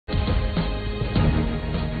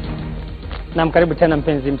Na karibu tena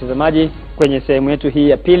mpenzi mtazamaji kwenye sehemu yetu hii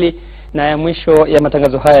ya pili na ya mwisho ya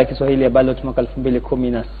matangazo haya ya Kiswahili ya Ballot mwaka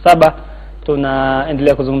 2017.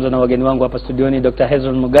 Tunaendelea kuzungumza na wageni wangu hapa studioni, Dr.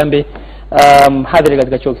 Hezron Mugambi, mhadhiri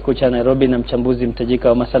katika chuo kikuu cha Nairobi na mchambuzi mtajika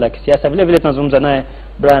wa masuala ya kisiasa. Vile vile tunazungumza naye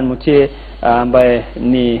Brian Mutie, ambaye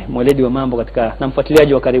ni mweledi wa mambo katika na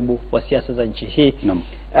mfuatiliaji wa karibu wa siasa za nchi hii.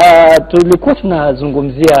 Tulikuwa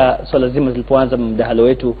tunazungumzia swala zima zilipoanza mdahalo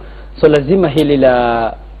wetu, swala zima hili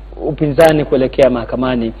la upinzani kuelekea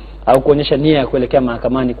mahakamani au kuonyesha nia ya kuelekea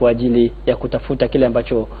mahakamani kwa ajili ya kutafuta kile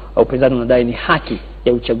ambacho upinzani unadai ni haki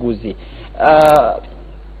ya uchaguzi.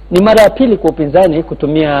 Ni mara ya pili kwa upinzani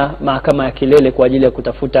kutumia mahakama ya kilele kwa ajili ya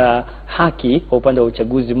kutafuta haki kwa upande wa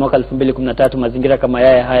uchaguzi. Mwaka 2013 mazingira kama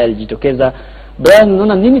haya yalijitokeza. Brian,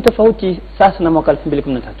 unaona nini tofauti sasa na mwaka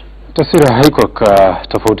 2013? Taswira haiko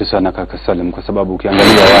tofauti sana kaka Salim, kwa sababu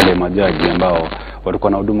ukiangalia wale majaji ambao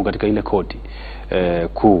walikuwa na hudumu katika ile koti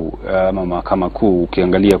kuu ama mahakama kuu,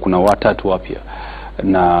 ukiangalia kuna watatu wapya,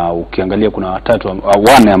 na ukiangalia kuna watatu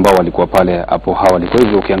wane ambao walikuwa pale hapo awali. Kwa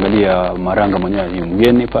hivyo ukiangalia Maranga mwenyewe ni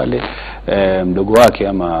mgeni pale, mdogo wake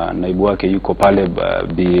ama naibu wake yuko pale,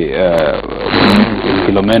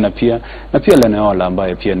 Kilomena pia, na pia Leneola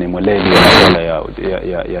ambaye pia ni mweledi wa masuala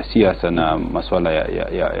ya siasa na masuala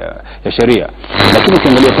ya sheria. Lakini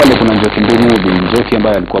ukiangalia pale kuna Njoki Ndung'u, Njoki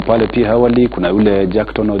ambaye alikuwa pale pia awali, kuna yule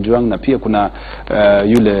Jackton Ojwang, na pia kuna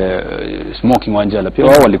yule Smoking Wanjala, pia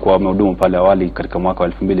wao walikuwa wamehudumu pale awali katika mwaka wa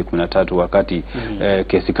 2013 wakati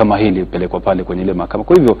kesi kama hili pelekwa pale kwenye ile mahakama.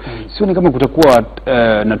 Kwa hivyo sioni kama kutakuwa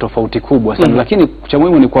na tofauti kubwa sana, lakini cha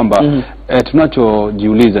muhimu ni kwamba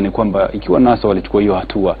tunachojiuliza ni kwamba ikiwa NASA walichukua hiyo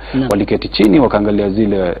hatua, waliketi chini wakaangalia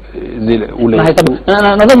zile ule mahesabu.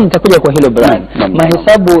 Nadhani nitakuja kwa hilo Brian.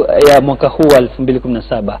 Mahesabu ya mwaka huu wa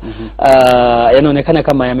 2017 yanaonekana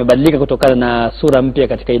kama yamebadilika kutokana na sura mpya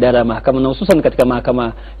katika idara ya mahakama na hususan katika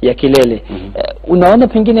mahakama ya kilele. Unaona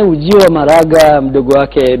pengine ujio wa Maraga, mdogo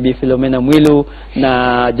wake Bi Philomena Mwilu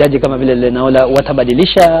na jaji kama vile Lenaola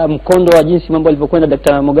watabadilisha mkondo wa jinsi mambo yalivyokwenda,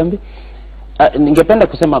 Dr. Mugambi? Ningependa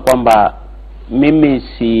kusema kwamba mimi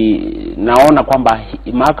naona kwamba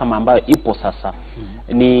mahakama ambayo ipo sasa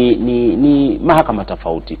ni mahakama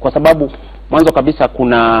tofauti, kwa sababu mwanzo kabisa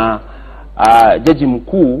kuna jaji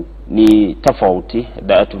mkuu ni tofauti.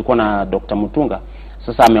 Tulikuwa na Dr. Mutunga,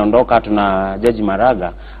 sasa ameondoka, tuna jaji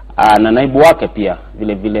Maraga, na naibu wake pia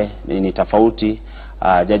vile vile ni tofauti.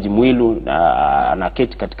 Jaji Mwilu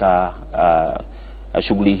anaketi katika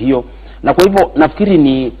shughuli hiyo, na kwa hivyo nafikiri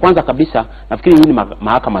ni kwanza kabisa nafikiri hii ni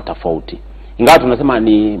mahakama tofauti. Ingawa tunasema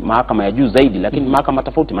ni mahakama ya juu zaidi, lakini mahakama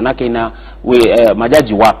tofauti manake ina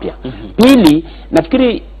majaji wapya. Pili,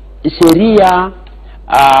 nafikiri sheria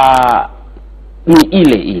ni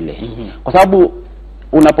ile kwa sababu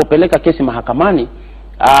unapopeleka kesi mahakamani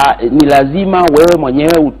ni lazima wewe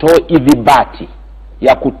mwenyewe utoe idhibati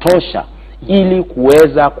ya kutosha ili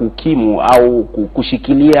kuweza kukimu au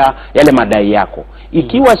kushikilia yale madai yako.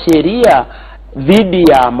 Ikiwa sheria dhidi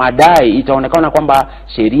ya madai itaonekana kwamba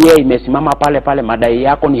sheria imesimama pale madai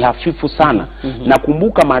yako ni hafifu sana, na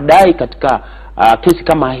kumbuka madai katika kesi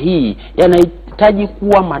kama hii yanahitaji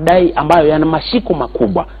kuwa madai ambayo yana mashiko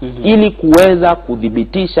makubwa ili kuweza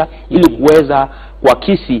kudhibitisha, ili kuweza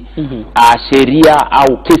kuakisi sheria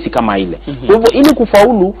au kesi kama ile. Kwa hivyo ili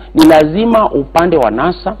kufaulu ni lazima upande wa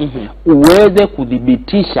NASA uweze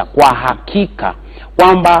kudhibitisha kwa hakika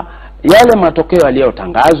kwamba yale matokeo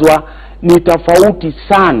yaliyotangazwa ni tofauti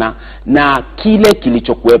sana na kile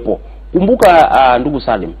kilichokuwepo. Kumbuka ndugu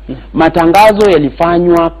Salim, matangazo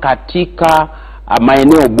yalifanywa katika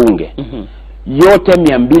maeneo bunge yote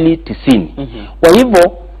 290. Kwa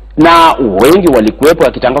hivyo na wengi walikuwepo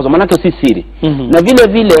yakitangazwa, manake si siri. Na vile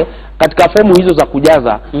vile katika fomu hizo za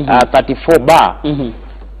kujaza 34 bar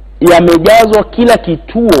yamejazwa kila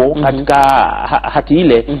kituo katika hati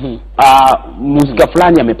ile, muzika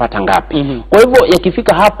fulani amepata ngapi. Kwa hivyo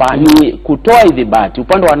yakifika hapa ni kutoa idhibati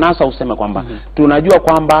upande wa NASA useme kwamba tunajua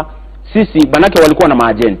kwamba sisi, manake walikuwa na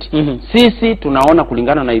maagenti, sisi tunaona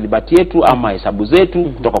kulingana na idhibati yetu ama hesabu zetu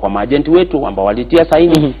kutoka kwa maagenti wetu ambao walitia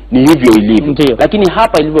saini ni hivyo ilivyo. Lakini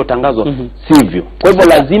hapa ilivyotangazwa sivyo. Kwa hivyo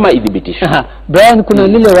lazima idhibitishwe. Brian, kuna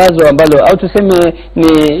lile wazo ambalo au tuseme ni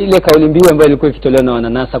ile kauli mbiu ambayo ilikuwa ikitolewa na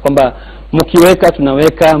wananasa kwamba mkiweka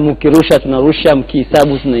tunaweka, mkirusha tunarusha,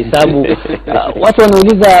 mkihesabu tunahesabu. Watu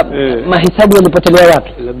wanauliza mahesabu yalipotelea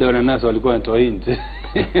wapi? Labda wananasa walikuwa wanatoa nje.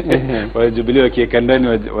 Wale Jubilee wakiweka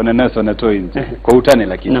ndani, wananasa wanatoa nje kwa utani.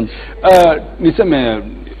 Lakini niseme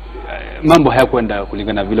mambo hayakwenda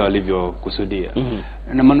kulingana vile walivyokusudia.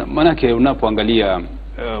 Na manake unapoangalia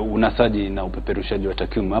unasaji na upeperushaji wa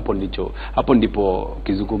takwimu, hapo ndipo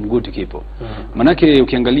kizungumkuti kipo. Manake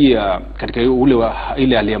ukiangalia katika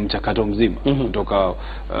ile hali ya mchakato mzima kutoka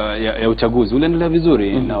ya uchaguzi uliendelea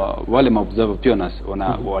vizuri, na wale maobserver pia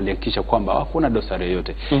walihakikisha kwamba hakuna dosari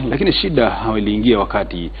yoyote. Lakini shida iliingia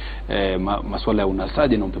wakati masuala ya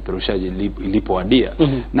unasaji na upeperushaji ilipoadia,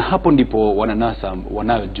 na hapo ndipo wananasa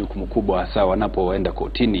wanayo jukumu kubwa, hasa wanapoenda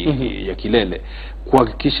kotini ya kilele,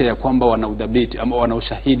 kuhakikisha ya kwamba wana udhabiti ama wana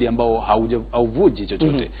ushahidi ambao hauvuji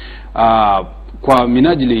chochote, kwa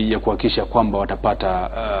minajili ya kuhakikisha kwamba watapata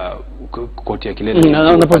koti ya kilele.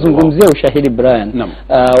 Unapozungumzia ushahidi Brian,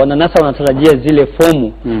 wananasa wanatarajia zile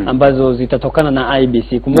fomu ambazo zitatokana na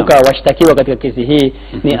IEBC. Kumbuka washtakiwa katika kesi hii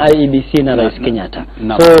ni IEBC na Rais Kenyatta.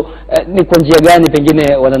 So ni kwa njia gani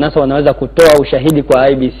pengine wananasa wanaweza kutoa ushahidi kwa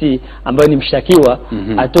IEBC ambayo ni mshtakiwa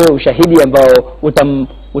atoe ushahidi ambao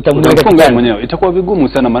utamfunga mwenyewe? Itakuwa vigumu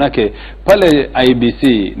sana, manake pale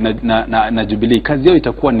IEBC na Jubilee kazi yao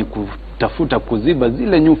itakuwa ni kutafuta kuziba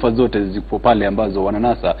zile nyufa zote ziko pale ambazo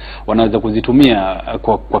wananasa wanaweza kuzitumia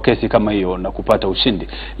kwa kesi kama hiyo na kupata ushindi.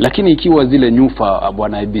 Lakini ikiwa zile nyufa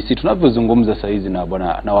bwana IEBC tunavyozungumza sasa hizi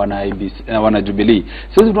na wana IEBC na wana Jubilee,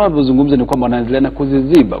 sasa tunavyozungumza ni kwamba wanaendelea na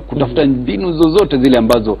kuziziba, kutafuta mbinu zozote zile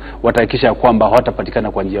ambazo watahakikisha kwamba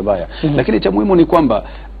hawatapatikana kwa njia mbaya. Lakini cha muhimu ni kwamba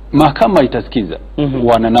mahakama itasikiza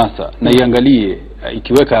wananasa na iangalie,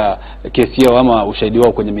 ikiweka kesi yao ama ushahidi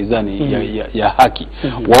wao kwenye mizani ya haki,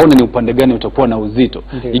 waone ni upande gani utakuwa na uzito.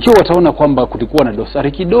 Ikiwa wataona kwamba kulikuwa na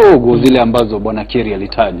dosari kidogo zile ambazo bwana Kerry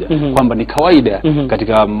alitaja kwamba ni kawaida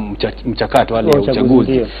katika mchakato wale ya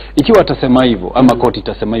uchaguzi, ikiwa watasema hivyo ama koti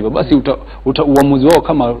itasema hivyo, basi uamuzi wao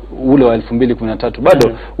kama ule wa 2013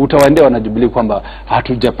 bado utawaendea na Jubilee kwamba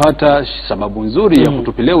hatujapata sababu nzuri ya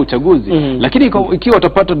kutupilia uchaguzi. Lakini ikiwa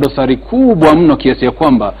watapata dosari kubwa mno kiasi ya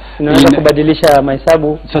kwamba inaweza kubadilisha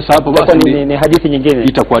mahesabu, sasa hapo basi ni hadithi nyingine,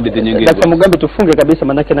 itakuwa hadithi nyingine. Dr. Mugambi, tufunge kabisa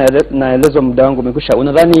manake naelezwa muda wangu umekwisha.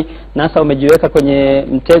 Unadhani NASA umejiweka kwenye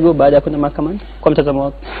mtego baada ya kwenda mahakamani kwa mtazamo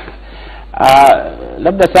wako?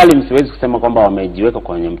 Labda Salim, siwezi kusema kwamba wamejiweka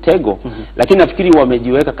kwenye mtego, lakini nafikiri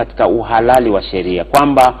wamejiweka katika uhalali wa sheria,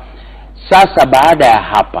 kwamba sasa baada ya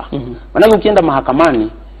hapa manake ukienda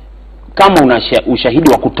mahakamani kama una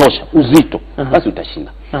ushahidi wa kutosha uzito basi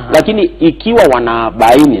utashinda. Lakini ikiwa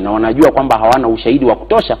wanabaini na wanajua kwamba hawana ushahidi wa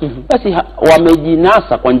kutosha, basi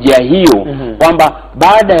wamejinasa kwa njia hiyo, kwamba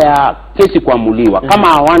baada ya kesi kuamuliwa kama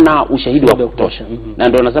hawana ushahidi wa kutosha, na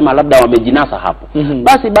ndio nasema labda wamejinasa hapo,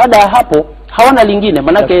 basi baada ya hapo hawana lingine,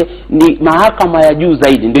 manake ni mahakama ya juu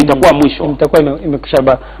zaidi ndio itakuwa mwisho, itakuwa imekwisha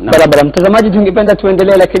barabara. Mtazamaji, tungependa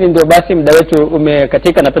tuendelee, lakini ndio basi muda wetu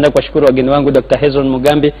umekatika. Napenda kuwashukuru wageni wangu Dr. Hezron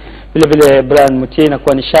Mugambi, vile vile Brian Mutie, na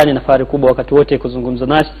kwa nishani na fahari kubwa wakati wote kuzungumza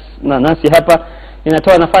nasi hapa.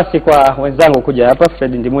 Ninatoa nafasi kwa wenzangu kuja hapa.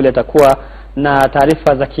 Fred Ndimuli atakuwa na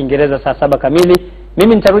taarifa za Kiingereza saa 7 kamili.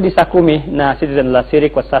 Mimi nitarudi saa 10 na Citizen Lasiri.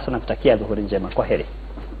 Kwa sasa nakutakia dhuhuri njema. Kwaheri.